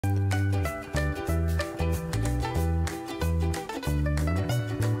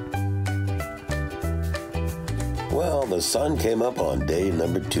Well, the sun came up on day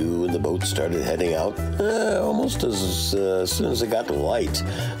number 2, and the boat started heading out almost as soon as it got light.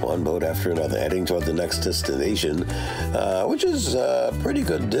 One boat after another, heading toward the next destination, which is a pretty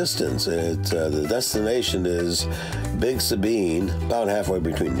good distance. The destination is Big Sabine, about halfway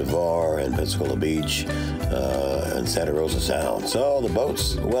between Navarre and Pensacola Beach and Santa Rosa Sound. So the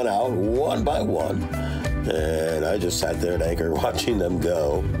boats went out one by one, and I just sat there at anchor watching them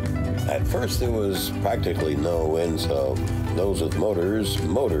go. At first, there was practically no wind, so those with motors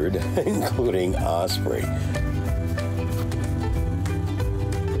motored, including Osprey.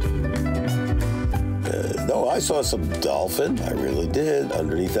 Though I saw some dolphin, I really did,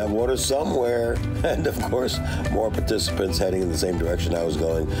 underneath that water somewhere. And of course, more participants heading in the same direction I was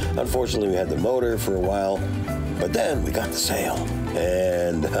going. Unfortunately, we had the motor for a while, but then we got the sail.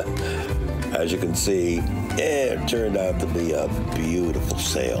 And as you can see, it turned out to be a beautiful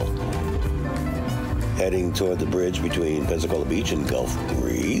sail. Heading toward the bridge between Pensacola Beach and Gulf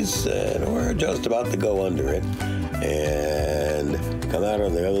Breeze, and we're just about to go under it and come out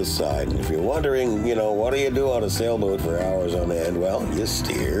on the other side. And if you're wondering, what do you do on a sailboat for hours on end? Well, you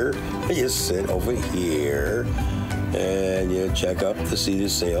steer, you sit over here, and you check up to see the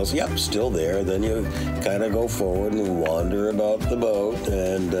sails. Yep, still there. Then you kind of go forward and wander about the boat,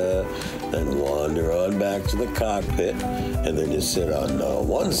 and then wander on back to the cockpit, and then you sit on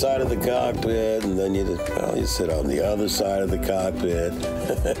one side of the cockpit, and then you sit on the other side of the cockpit.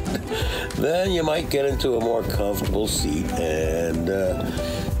 Then you might get into a more comfortable seat, and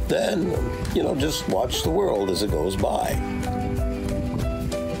then just watch the world as it goes by.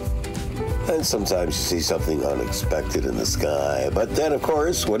 And sometimes you see something unexpected in the sky. But then, of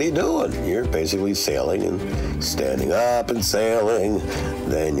course, what are you doing? You're basically sailing and standing up and sailing.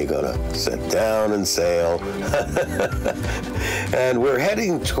 Then you're going to sit down and sail. And we're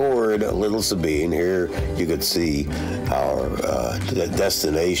heading toward Little Sabine. Here you could see our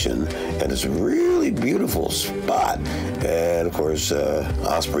destination. And it's a really beautiful spot. And, of course,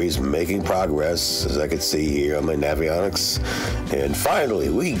 Osprey's making progress, as I could see here on my navionics. And finally,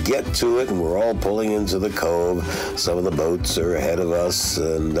 we get to it, and we're all pulling into the cove. Some of the boats are ahead of us,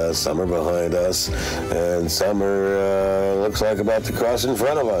 and some are behind us, and some are, looks like, about to cross in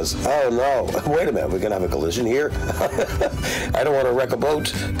front of us. Oh, no. Wait a minute. We're going to have a collision here? I don't want to wreck a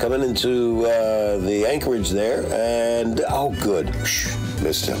boat coming into the anchorage there, and, oh, good.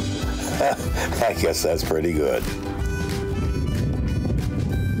 Missed him. I guess that's pretty good.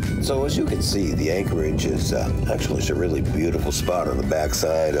 So as you can see, the anchorage is actually it's a really beautiful spot on the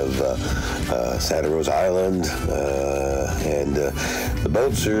backside of Santa Rosa Island, and the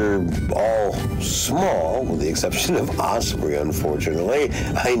boats are all small, with the exception of Osprey, unfortunately.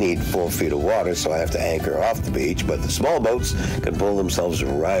 I need 4 feet of water, so I have to anchor off the beach, but the small boats can pull themselves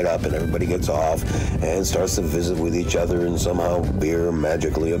right up, and everybody gets off and starts to visit with each other, and somehow beer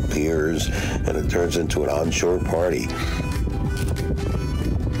magically appears, and it turns into an onshore party.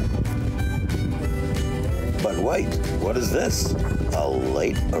 But wait, what is this? A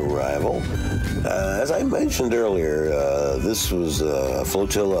late arrival? As I mentioned earlier, this was a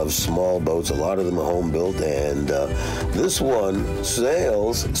flotilla of small boats, a lot of them home-built, and this one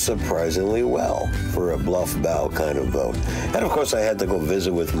sails surprisingly well for a bluff bow kind of boat. And of course, I had to go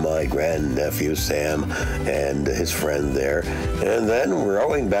visit with my grandnephew, Sam, and his friend there. And then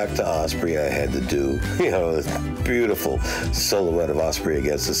rowing back to Osprey, I had to do, this beautiful silhouette of Osprey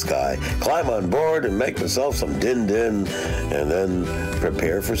against the sky, climb on board and make myself some din-din, and then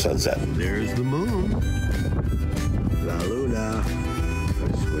prepare for sunset. There's the moon. La Luna.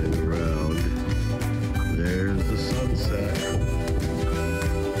 I swing around. There's the sunset.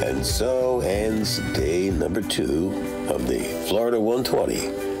 And so ends day number 2 of the Florida 120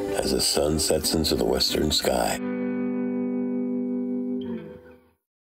 as the sun sets into the western sky.